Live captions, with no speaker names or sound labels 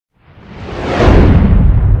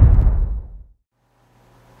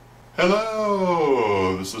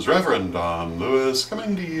Hello, this is Reverend Don Lewis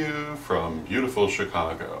coming to you from beautiful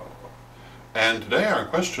Chicago. And today our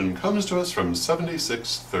question comes to us from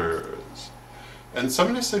 76 Thurs. And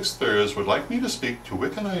 76 Thurs would like me to speak to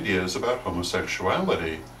Wiccan ideas about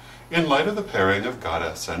homosexuality in light of the pairing of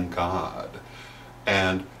goddess and god,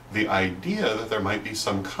 and the idea that there might be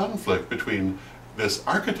some conflict between this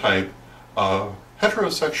archetype of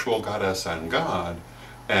heterosexual goddess and god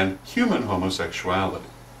and human homosexuality.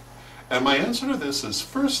 And my answer to this is,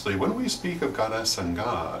 firstly, when we speak of goddess and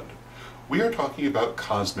god, we are talking about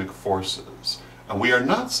cosmic forces. And we are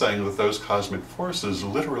not saying that those cosmic forces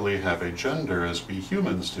literally have a gender as we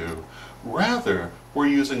humans do. Rather, we're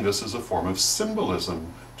using this as a form of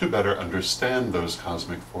symbolism to better understand those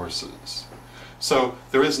cosmic forces. So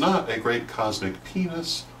there is not a great cosmic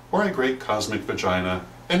penis or a great cosmic vagina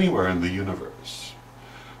anywhere in the universe.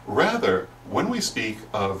 Rather, when we speak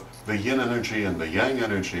of the yin energy and the yang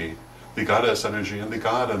energy, the goddess energy and the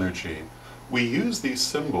god energy, we use these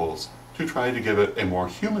symbols to try to give it a more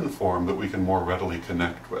human form that we can more readily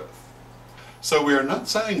connect with. So we are not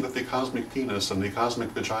saying that the cosmic penis and the cosmic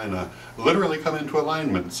vagina literally come into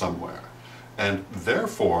alignment somewhere, and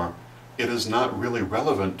therefore it is not really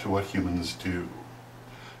relevant to what humans do.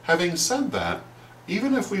 Having said that,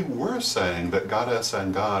 even if we were saying that goddess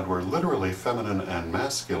and god were literally feminine and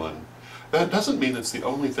masculine, that doesn't mean it's the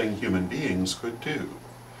only thing human beings could do.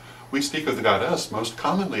 We speak of the goddess most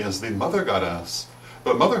commonly as the mother goddess,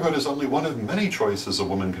 but motherhood is only one of many choices a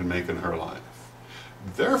woman can make in her life.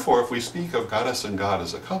 Therefore, if we speak of goddess and god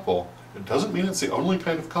as a couple, it doesn't mean it's the only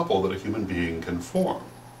kind of couple that a human being can form.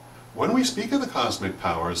 When we speak of the cosmic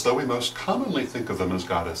powers, though we most commonly think of them as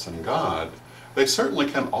goddess and god, they certainly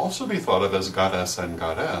can also be thought of as goddess and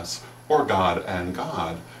goddess, or god and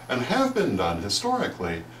god, and have been done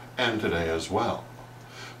historically and today as well.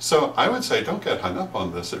 So I would say don't get hung up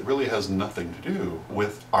on this. It really has nothing to do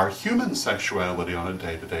with our human sexuality on a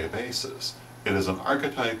day-to-day basis. It is an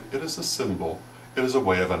archetype, it is a symbol, it is a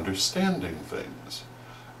way of understanding things.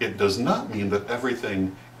 It does not mean that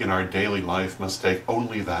everything in our daily life must take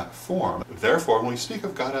only that form. Therefore, when we speak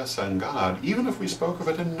of goddess and god, even if we spoke of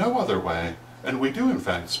it in no other way, and we do in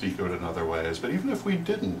fact speak of it in other ways, but even if we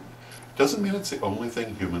didn't, it doesn't mean it's the only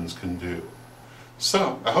thing humans can do.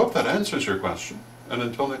 So, I hope that answers your question. And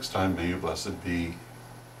until next time, may you blessed be.